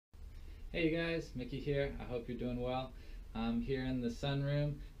Hey you guys, Mickey here. I hope you're doing well. I'm here in the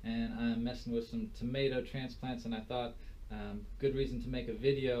sunroom and I'm messing with some tomato transplants, and I thought good reason to make a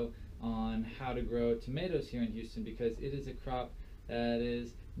video on how to grow tomatoes here in Houston, because it is a crop that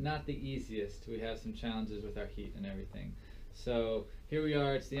is not the easiest. We have some challenges with our heat and everything. So here we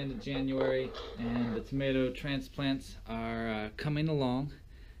are, it's the end of January and the tomato transplants are coming along.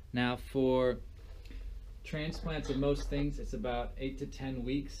 Now for transplants of most things, it's about 8 to 10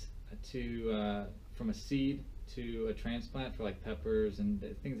 weeks to from a seed to a transplant for like peppers and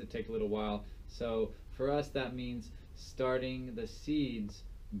things that take a little while. So for us, that means starting the seeds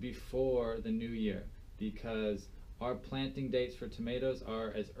before the new year, because our planting dates for tomatoes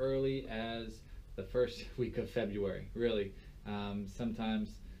are as early as the first week of February, really.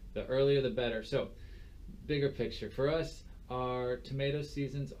 Sometimes the earlier the better. So bigger picture for us, our tomato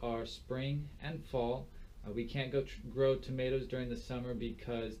seasons are spring and fall. We can't grow tomatoes during the summer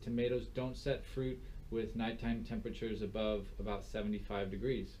because tomatoes don't set fruit with nighttime temperatures above about 75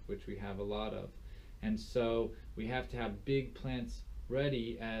 degrees, which we have a lot of. And so we have to have big plants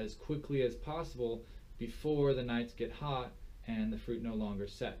ready as quickly as possible before the nights get hot and the fruit no longer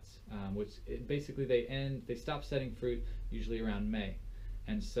sets, basically they stop setting fruit usually around May.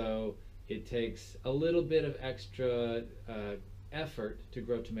 And so it takes a little bit of extra effort to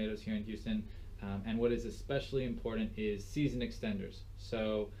grow tomatoes here in Houston. And what is especially important is season extenders.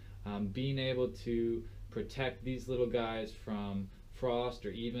 So being able to protect these little guys from frost, or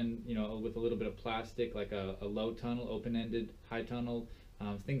even with a little bit of plastic, like a low tunnel, open-ended high tunnel,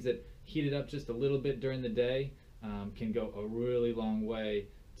 things that heat it up just a little bit during the day can go a really long way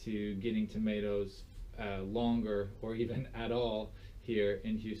to getting tomatoes longer or even at all here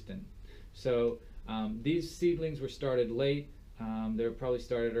in Houston. So these seedlings were started late. They were probably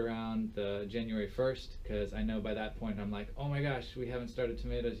started around January 1st, because I know by that point I'm like, oh my gosh, we haven't started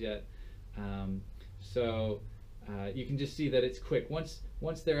tomatoes yet. So you can just see that it's quick.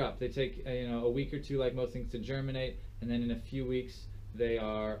 Once they're up, they take a week or two, like most things, to germinate, and then in a few weeks they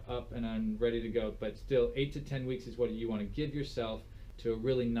are up and ready to go. But still, 8 to 10 weeks is what you want to give yourself to a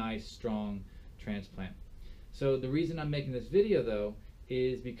really nice, strong transplant. So the reason I'm making this video, though,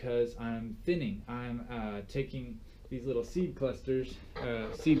 is because I'm thinning. I'm taking these little seed clusters,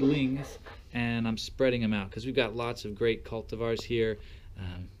 seedlings, and I'm spreading them out, because we've got lots of great cultivars here.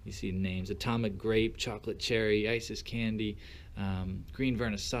 You see names: Atomic Grape, Chocolate Cherry, Isis Candy, Green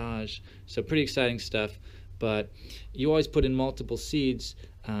Vernissage. So pretty exciting stuff. But you always put in multiple seeds,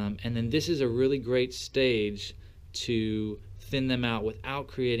 and then this is a really great stage to thin them out without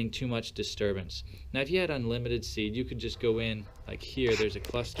creating too much disturbance. Now if you had unlimited seed, you could just go in, like here, there's a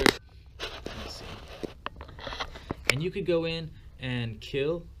cluster. Let's see. And you could go in and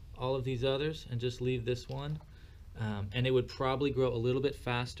kill all of these others and just leave this one, and it would probably grow a little bit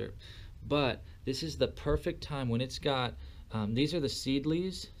faster. But this is the perfect time when it's got, these are the seed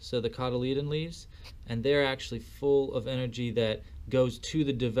leaves, so the cotyledon leaves, and they're actually full of energy that goes to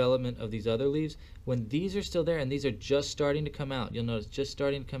the development of these other leaves. When these are still there and these are just starting to come out, you'll notice just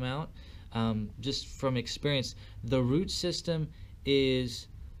starting to come out, just from experience, the root system is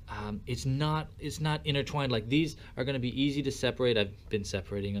it's not intertwined. Like, these are going to be easy to separate. I've been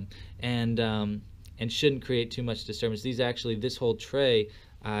separating them, and shouldn't create too much disturbance. These actually, this whole tray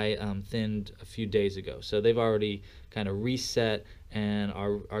I thinned a few days ago, so they've already kind of reset and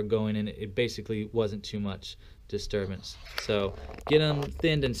are going in. It basically wasn't too much disturbance. So get them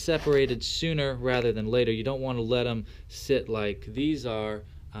thinned and separated sooner rather than later. You don't want to let them sit like these are,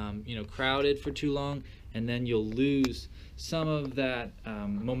 crowded for too long, and then you'll lose some of that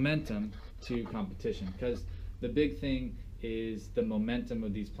momentum to competition, because the big thing is the momentum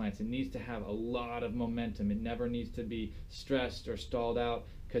of these plants. It needs to have a lot of momentum. It never needs to be stressed or stalled out,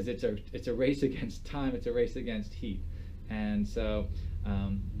 because it's a race against time. It's a race against heat. And so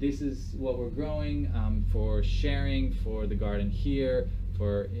this is what we're growing for sharing for the garden here,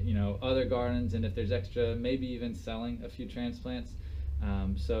 for other gardens, and if there's extra, maybe even selling a few transplants.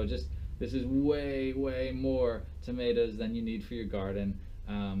 So just, this is way more tomatoes than you need for your garden.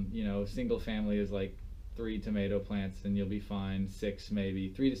 Single family is like 3 tomato plants and you'll be fine. 6 maybe,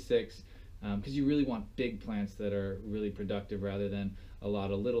 3 to 6, because you really want big plants that are really productive, rather than a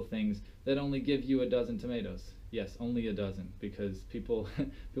lot of little things that only give you a dozen tomatoes. Yes, only a dozen, because people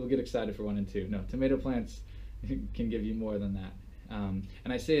get excited for 1 and 2. No, tomato plants can give you more than that.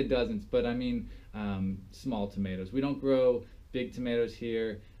 And I say a dozens, but I mean small tomatoes. We don't grow big tomatoes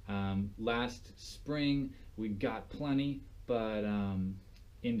here. Last spring we got plenty, but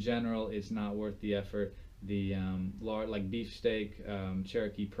in general it's not worth the effort. The like beefsteak,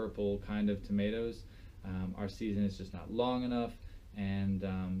 Cherokee purple kind of tomatoes, our season is just not long enough, and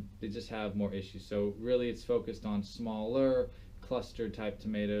they just have more issues. So really it's focused on smaller cluster type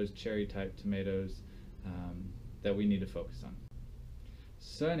tomatoes, cherry type tomatoes that we need to focus on.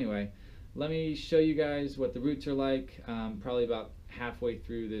 So anyway, let me show you guys what the roots are like probably about halfway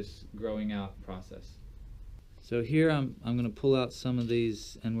through this growing out process. So here I'm going to pull out some of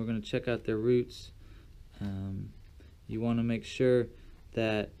these and we're going to check out their roots. You want to make sure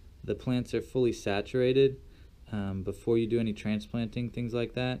that the plants are fully saturated before you do any transplanting, things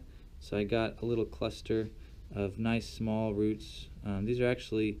like that. So I got a little cluster of nice small roots. These are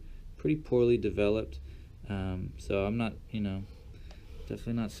actually pretty poorly developed, so I'm not,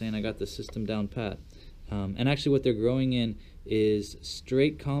 definitely not saying I got the system down pat. And actually what they're growing in is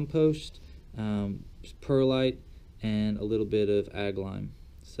straight compost, perlite, and a little bit of ag lime.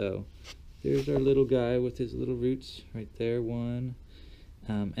 So there's our little guy with his little roots right there, one.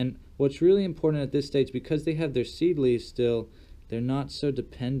 And what's really important at this stage, because they have their seed leaves still, they're not so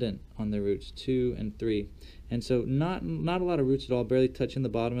dependent on the roots, 2 and 3. And so not a lot of roots at all, barely touching the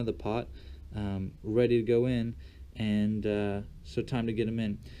bottom of the pot, ready to go in, and so time to get them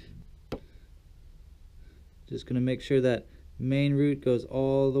in. Just going to make sure that main root goes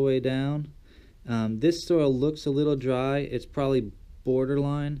all the way down. This soil looks a little dry. It's probably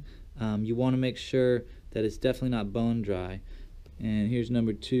borderline. You want to make sure that it's definitely not bone dry. And here's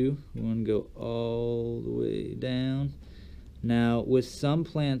number 2. We want to go all the way down. Now, with some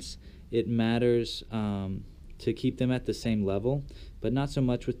plants, it matters to keep them at the same level, but not so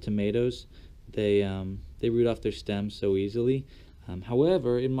much with tomatoes. They root off their stems so easily.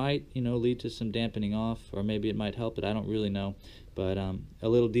 However, it might lead to some dampening off, or maybe it might help it. I don't really know, but a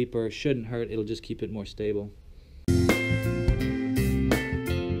little deeper shouldn't hurt. It'll just keep it more stable.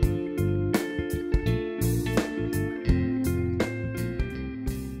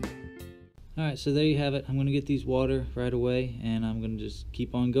 Alright, so there you have it. I'm going to get these water right away, and I'm going to just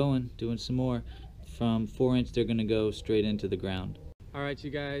keep on going, doing some more. From 4-inch, they're going to go straight into the ground. Alright,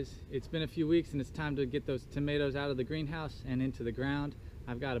 you guys, it's been a few weeks and it's time to get those tomatoes out of the greenhouse and into the ground.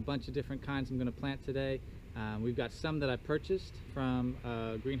 I've got a bunch of different kinds I'm going to plant today. We've got some that I purchased from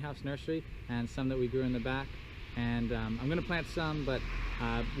a greenhouse nursery and some that we grew in the back. And I'm going to plant some, but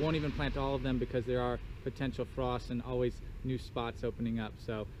won't even plant all of them because there are potential frosts and always new spots opening up.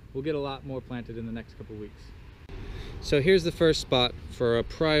 So we'll get a lot more planted in the next couple weeks. So here's the first spot for a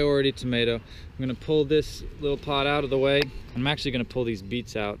priority tomato. I'm going to pull this little pot out of the way. I'm actually going to pull these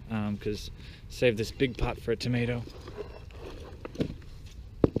beets out because save this big pot for a tomato.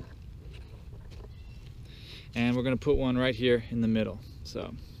 And we're going to put one right here in the middle.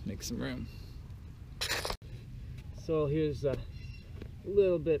 So make some room. Soil here's a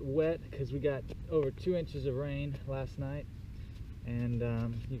little bit wet because we got over 2 inches of rain last night. And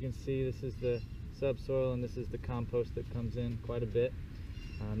you can see this is the subsoil and this is the compost that comes in quite a bit.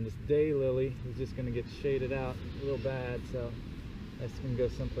 This daylily is just going to get shaded out a little bad, so that's going to go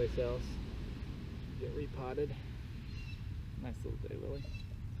someplace else. Get repotted. Nice little daylily.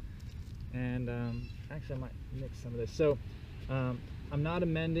 And actually I might mix some of this. So I'm not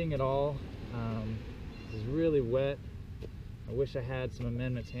amending at all. This is really wet. I wish I had some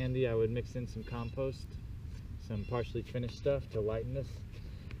amendments handy. I would mix in some compost, some partially finished stuff to lighten this,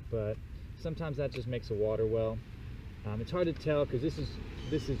 but sometimes that just makes a water well. It's hard to tell because this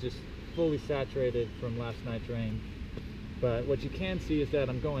is just fully saturated from last night's rain. But what you can see is that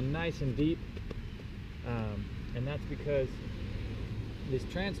I'm going nice and deep, and that's because this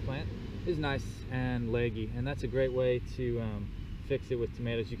transplant is nice and leggy, and that's a great way to fix it with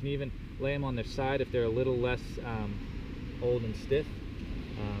tomatoes. You can even lay them on their side if they're a little less old and stiff.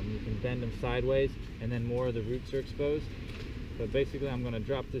 You can bend them sideways, and then more of the roots are exposed. But basically I'm going to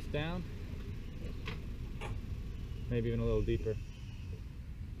drop this down, maybe even a little deeper.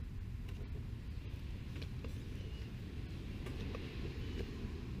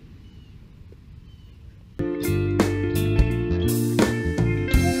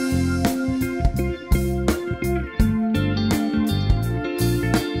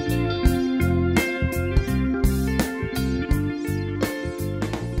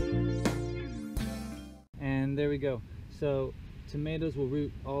 And there we go. So tomatoes will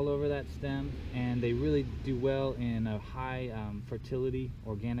root all over that stem, and they really do well in a high fertility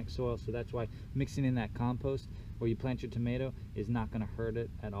organic soil. So that's why mixing in that compost where you plant your tomato is not going to hurt it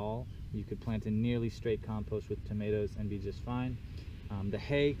at all. You could plant in nearly straight compost with tomatoes and be just fine. The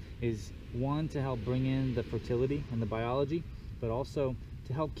hay is one to help bring in the fertility and the biology, but also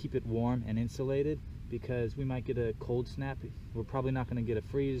to help keep it warm and insulated, because we might get a cold snap. We're probably not going to get a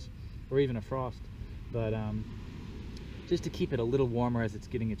freeze or even a frost, but just to keep it a little warmer as it's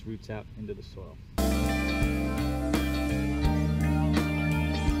getting its roots out into the soil.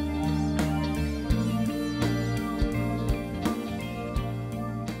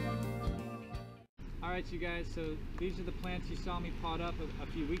 Alright you guys, so these are the plants you saw me pot up a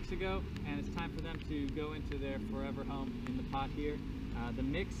few weeks ago, and it's time for them to go into their forever home in the pot here. The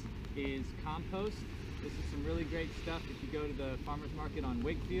mix is compost. This is some really great stuff. If you go to the farmer's market on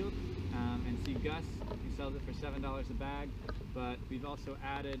Wakefield and see Gus, he sells it for $7 a bag, but we've also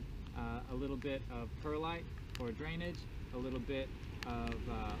added a little bit of perlite for drainage, a little bit of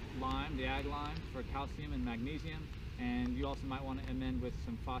lime, the ag lime, for calcium and magnesium, and you also might want to amend with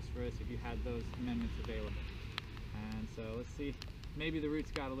some phosphorus if you had those amendments available. And so let's see, maybe the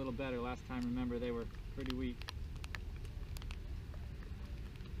roots got a little better. Last time, remember, they were pretty weak.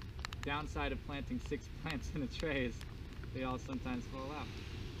 Downside of planting 6 plants in a tray is they all sometimes fall out.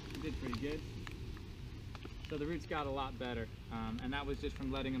 We did pretty good. So the roots got a lot better, and that was just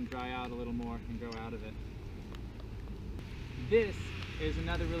from letting them dry out a little more and grow out of it. This is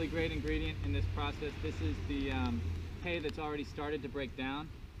another really great ingredient in this process. This is the hay that's already started to break down,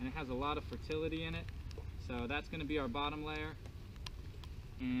 and it has a lot of fertility in it. So that's going to be our bottom layer.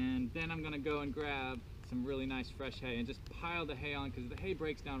 And then I'm going to go and grab some really nice fresh hay and just pile the hay on, because the hay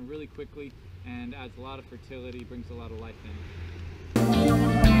breaks down really quickly and adds a lot of fertility, brings a lot of life in.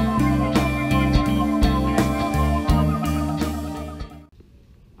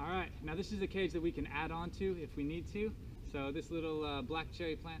 Alright, now this is a cage that we can add on to if we need to. So this little black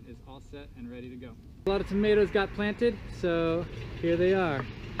cherry plant is all set and ready to go. A lot of tomatoes got planted, so here they are.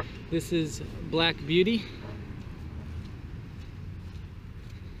 This is Black Beauty.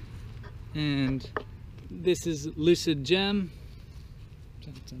 And this is Lucid Gem.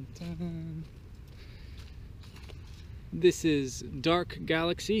 Dun, dun, dun. This is Dark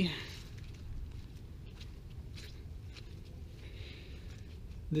Galaxy.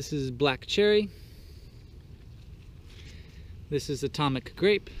 This is Black Cherry. This is Atomic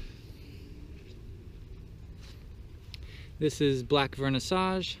Grape. This is Black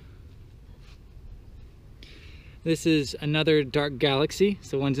Vernissage. This is another Dark Galaxy,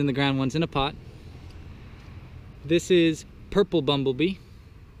 so one's in the ground, one's in a pot. This is Purple Bumblebee,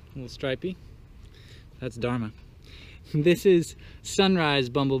 a little stripey. That's Dharma. This is Sunrise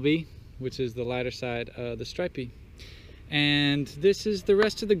Bumblebee, which is the lighter side of the stripey. And this is the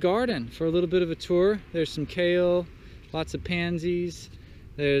rest of the garden for a little bit of a tour. There's some kale, lots of pansies.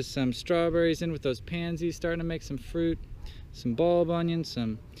 There's some strawberries in with those pansies starting to make some fruit. Some bulb onion,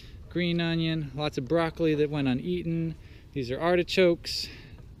 some green onion, lots of broccoli that went uneaten. These are artichokes.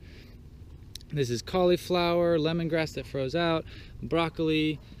 This is cauliflower, lemongrass that froze out,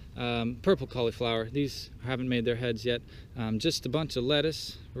 broccoli, purple cauliflower. These haven't made their heads yet. Just a bunch of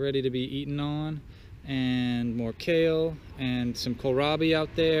lettuce ready to be eaten on, and more kale, and some kohlrabi out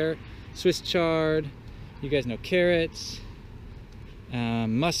there, Swiss chard. You guys know carrots,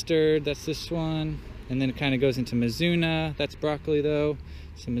 mustard, that's this one. And then it kind of goes into mizuna. That's broccoli though,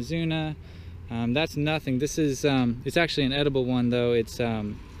 some mizuna. That's nothing. This is, it's actually an edible one though. It's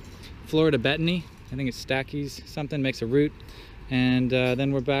Florida betony. I think it's Stacky's something, makes a root. And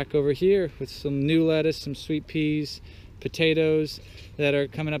then we're back over here with some new lettuce, some sweet peas, potatoes that are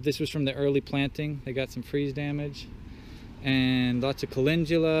coming up. This was from the early planting. They got some freeze damage. And lots of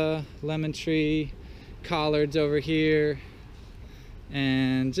calendula, lemon tree, collards over here.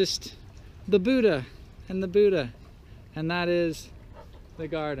 And just the Buddha. And the Buddha, and that is the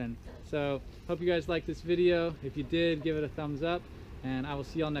garden. So hope you guys liked this video. If you did, give it a thumbs up, and I will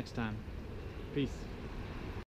see y'all next time. Peace.